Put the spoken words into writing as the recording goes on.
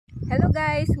Hello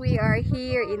guys, we are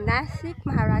here in Nasik,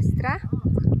 Maharashtra,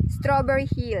 Strawberry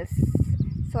Hills.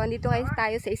 So andito guys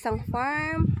tayo sa isang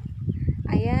farm.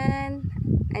 Ayan,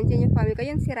 andyan yung family ko.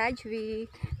 Yan si Rajvi,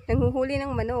 nanghuhuli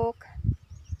ng manok.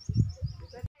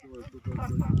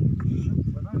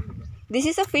 This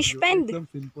is a fish pen.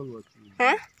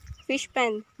 Huh? Fish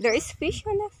pen. There is fish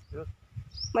on us.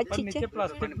 Machiche.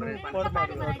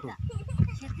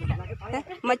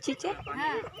 Machiche.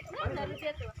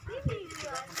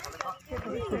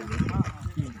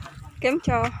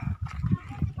 Kemcho.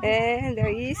 And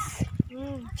there is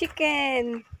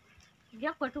chicken.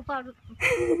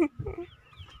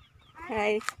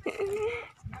 Hi.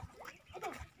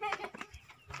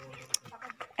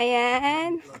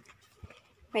 Ayan.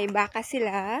 May baka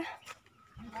sila.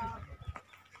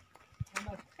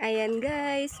 Ayan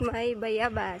guys, may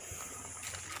bayabas.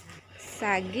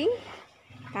 Saging.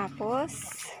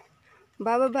 Tapos,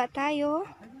 bababa tayo.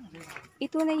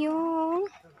 Ito na yung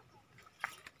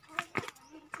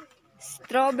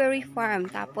strawberry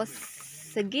farm. Tapos,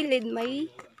 sa gilid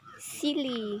may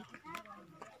sili.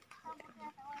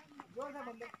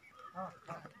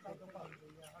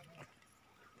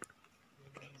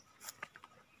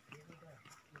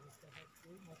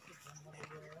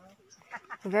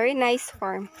 Very nice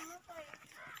farm.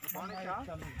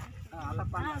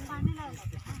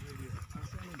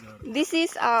 This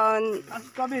is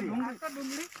onion.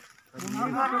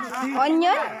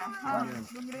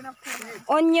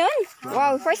 Onion.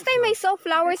 Wow, first time I saw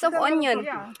flowers of onion.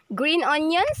 Green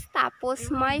onions,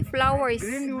 tapos my flowers.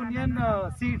 Green onion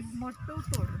seeds.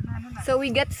 So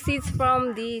we get seeds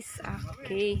from this.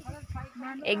 Okay.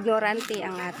 Ignorante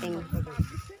ang ating.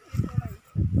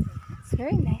 It's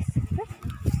very nice.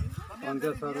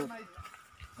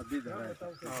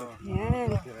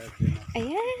 Ayan.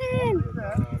 Ayan.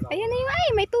 Ayan na yung ay,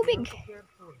 may tubig.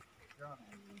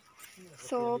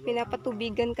 So,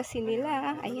 pinapatubigan kasi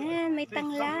nila. Ayan, may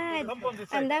tanglad.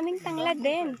 Ang daming tanglad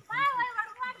din.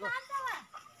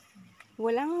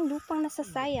 Walang lupang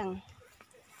nasasayang.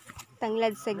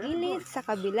 Tanglad sa gilid, sa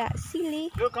kabila,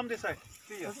 sili. You come this side.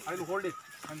 See, I will hold it.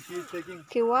 And she is taking.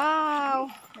 Okay, wow.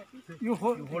 You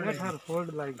hold let her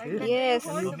hold like this. Yes.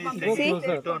 See?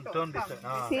 Turn this side.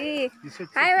 See.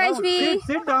 Hi, Rajvi.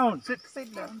 Sit down. Sit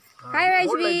down. Hi,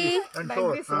 Rajvi. And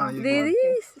so,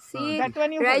 This. See,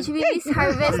 Rajvi is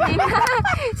harvesting.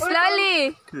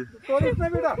 Slowly.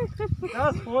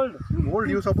 Just hold. Hold.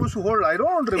 You supposed to hold. I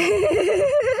don't remember.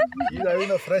 He's having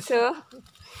a fresh. So,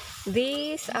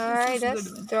 these are the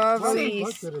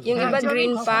strawberries. Yung iba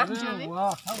green pa.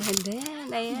 And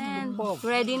then, ayan.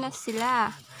 Ready na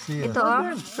sila.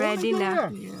 Ito ready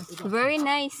na. Very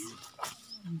nice.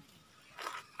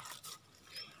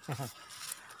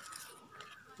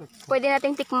 Pwede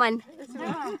nating tikman.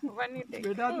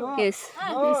 Yes.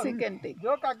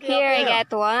 Here, I got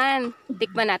one.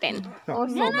 Tikman natin. Oh,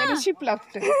 so many sheep left.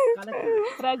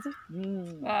 Raj,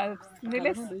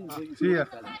 See here.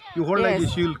 You hold like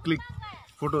this. She will click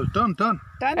photos. Turn.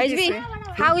 Rajvi,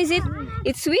 how is it?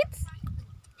 It's sweet?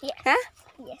 Yes. Huh?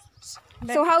 Yes.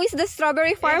 So how is the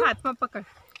strawberry farm?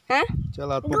 Huh? चल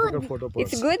हाथ में पकड़ फोटो पाड़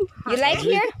It's good? You like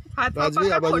here? Rajvi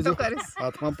आवाज जो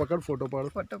हाथ में पकड़ फोटो पाड़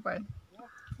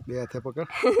ले हाथे पकड़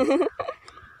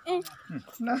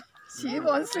No, she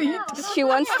wants to eat. She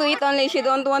wants to eat only. She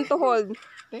don't want to hold.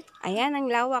 Ayan, ang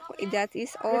lawak. That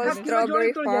is all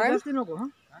strawberry farm.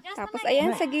 Tapos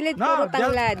ayan, sa gilid, puro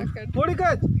tanglad. थोड़ी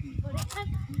कर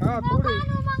हां थोड़ी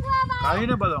काही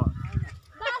नाही बघा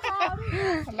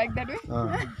Like that way?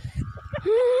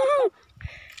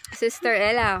 Sister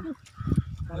Ella.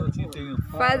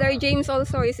 Father James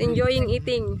also is enjoying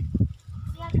eating.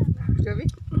 Jovi?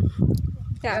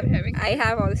 Yeah, I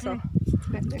have also.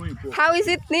 How is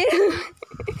it, Neil?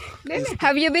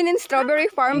 Have you been in strawberry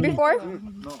farm before?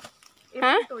 No.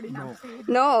 Huh?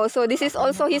 No. So this is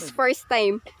also his first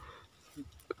time.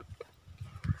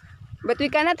 But we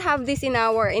cannot have this in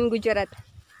Gujarat.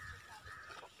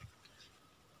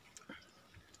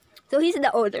 So he's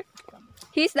the owner.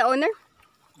 He's the owner?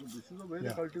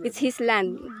 It's his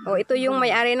land. Oh, ito yung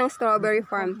may-ari ng strawberry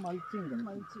farm.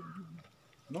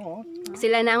 No.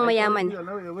 Sila na ang mayaman.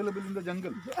 Available in the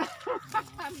jungle.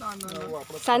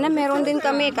 Sana meron din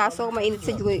kami, kaso mainit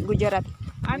sa Gujarat.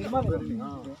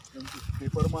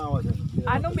 Paper में आवाज है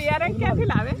Ano biyaran kya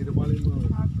khilawe?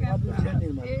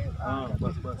 हां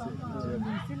बस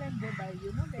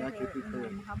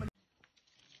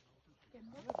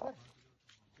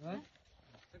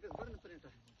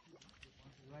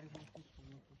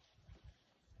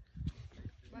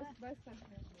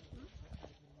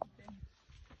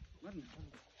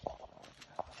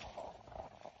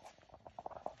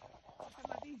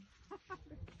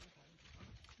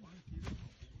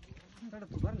No,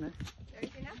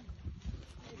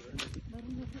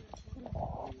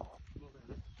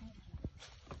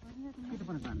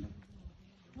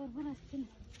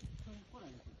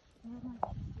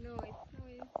 it's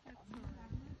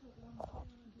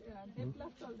They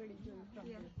plucked already.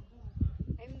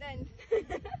 I'm done.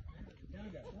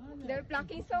 They're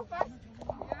plucking so fast.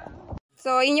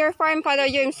 So in your farm, Father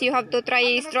James, you have to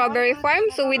try strawberry farm,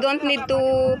 so we don't need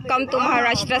to come to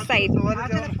Maharashtra side.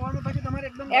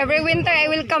 Every winter, I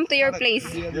will come to your place.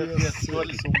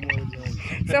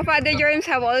 So Father James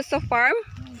have also farm,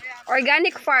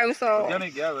 organic farm. So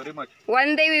Organic, yeah, very much.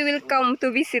 one day we will come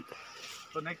to visit.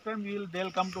 So next time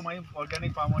they'll come to my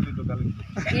organic farm only to Kalindi.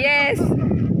 Yes.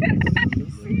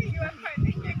 See, you are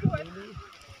finding a good.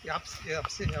 Yeah.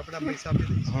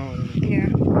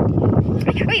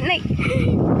 Wait, nay.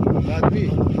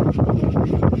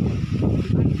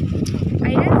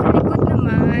 Ayan, sa likod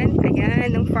naman.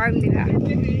 Ayan, ang farm nila.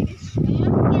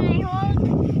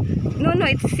 No,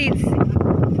 it's seeds.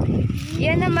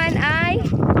 Yan naman ay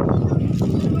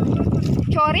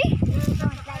chori?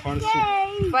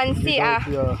 Fancy, ah.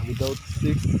 Yeah, without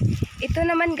six. Ito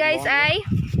naman guys ay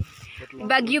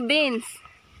Baguio beans.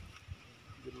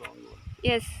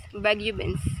 Yes, Baguio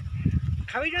beans.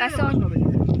 Kaso,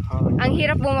 ang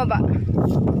hirap bumaba.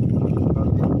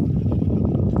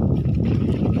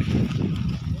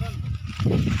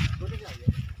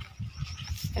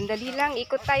 Sandali lang,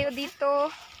 ikot tayo dito.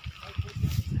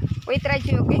 Wait,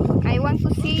 Raju, okay? I want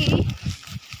to see.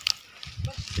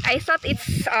 I thought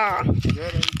it's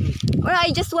well, I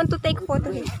just want to take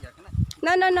photo here.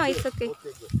 No, it's okay.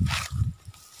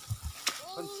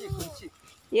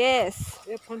 Yes.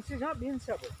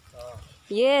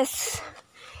 Yes.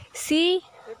 See?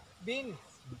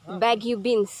 Baguio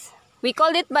beans. We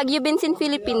called it Baguio beans in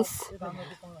Philippines.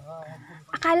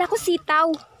 Akala ko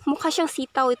sitaw. Mukha siyang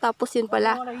sitaw. Tapos yun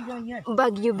pala,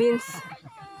 Baguio beans.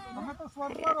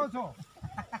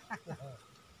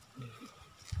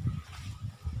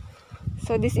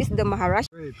 So this is the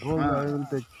Maharashtra. Wait, hold on, I will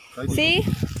take. See?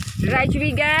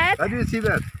 Rajvi got. How do you see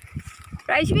that?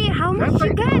 Rajvi, how much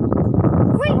you got?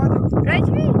 Wait,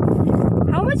 Rajvi,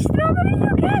 how much strawberry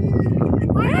you got?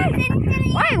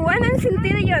 Why? 1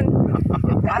 centillion.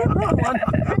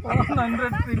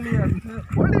 100 trillion.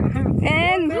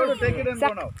 And Take it and sa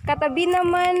go now. katabi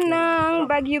naman ng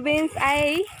Baguio beans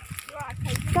ay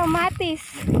kamatis.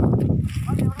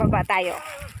 Baba tayo.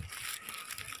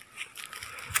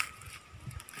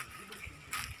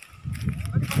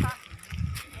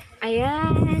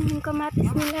 Ayan, yung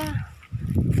kamatis nila.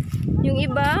 Yung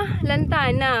iba,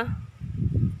 lantana.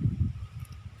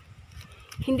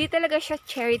 Hindi talaga siya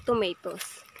cherry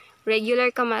tomatoes. Regular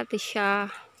kamatis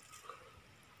siya.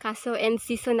 Kaso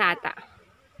NC Sonata.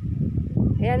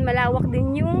 Ayan, malawak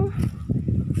din yung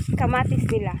kamatis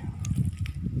nila.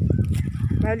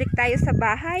 Balik tayo sa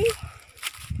bahay.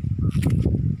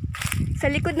 Sa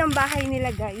likod ng bahay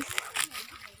nila, guys,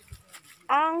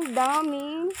 ang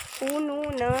daming puno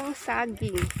ng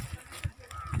saging.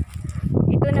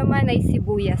 Ito naman ay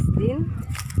sibuyas din.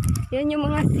 Yan yung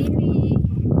mga sili.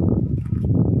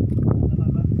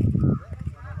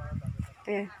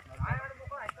 Ayan.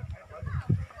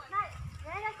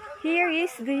 Here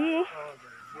is the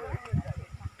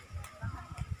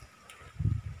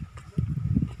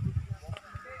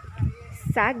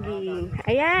saging.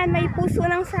 Ayan, may puso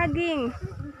ng saging.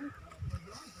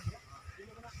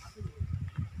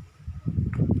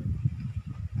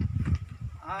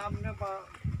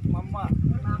 Mama.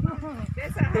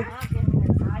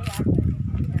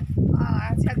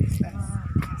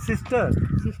 Sister.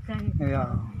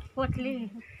 Yeah.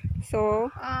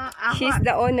 So, she's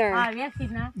the owner.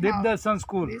 Devdasan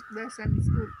School.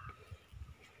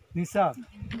 Nisa.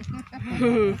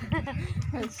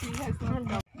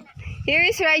 Here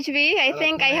is Rajvi. I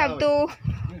think I have to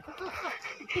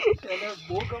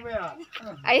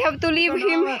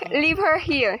leave her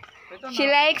here.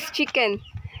 She likes chicken.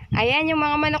 Ayan yung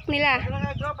mga manok nila.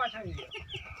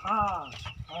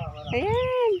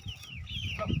 Ayan.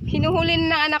 Hinuhuli na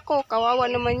ng anak ko. Kawawa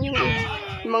naman yung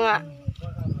mga...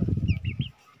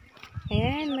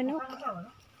 Ayan, manok.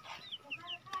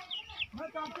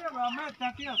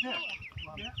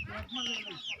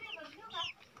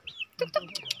 Tuk-tuk.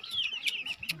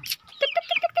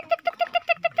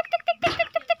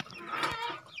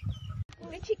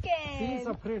 The chicken. She's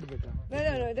afraid, beta.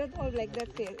 No, don't hold like that.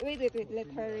 Wait, let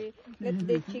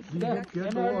the chicks I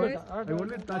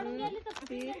only touch.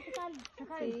 See?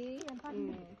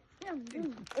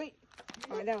 Wait.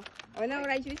 Oh, now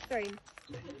Rajvi's turn.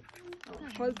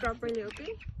 Hold properly,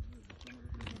 okay?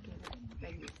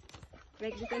 Like this.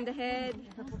 Like this on the head.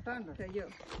 So you.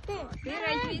 See,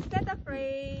 Raju is not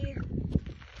afraid.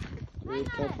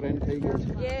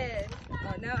 Yes.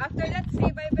 Oh, now after that,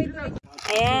 say bye-bye to us.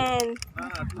 Ayan.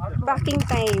 Packing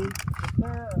time.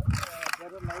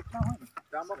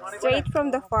 Straight from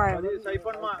the farm.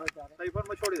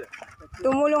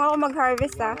 Tumulong ako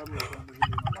mag-harvest ah.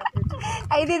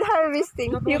 I did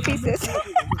harvesting. Few pieces.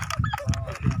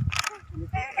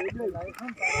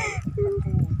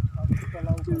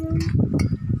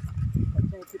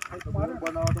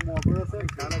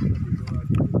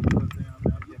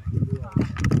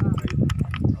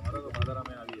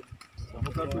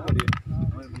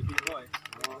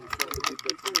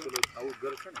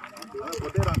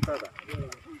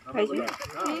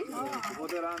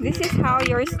 This is how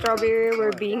your strawberry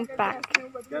were being packed.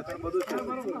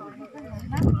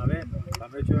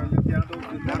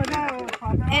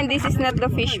 And this is not the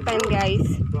fish pan,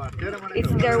 guys.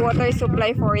 It's their water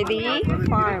supply for the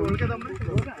farm.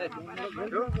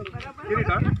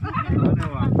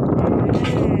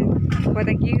 What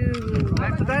a view!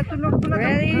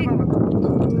 Really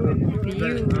good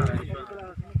view.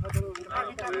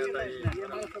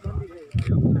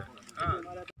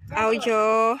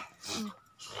 Audio.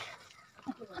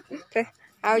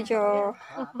 Audio.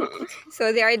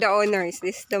 So they are the owners.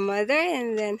 This is the mother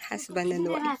and then husband and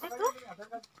wife.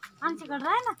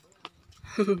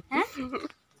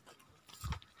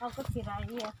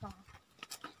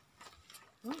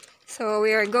 So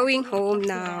we are going home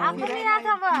now.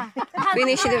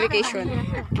 Finish the vacation.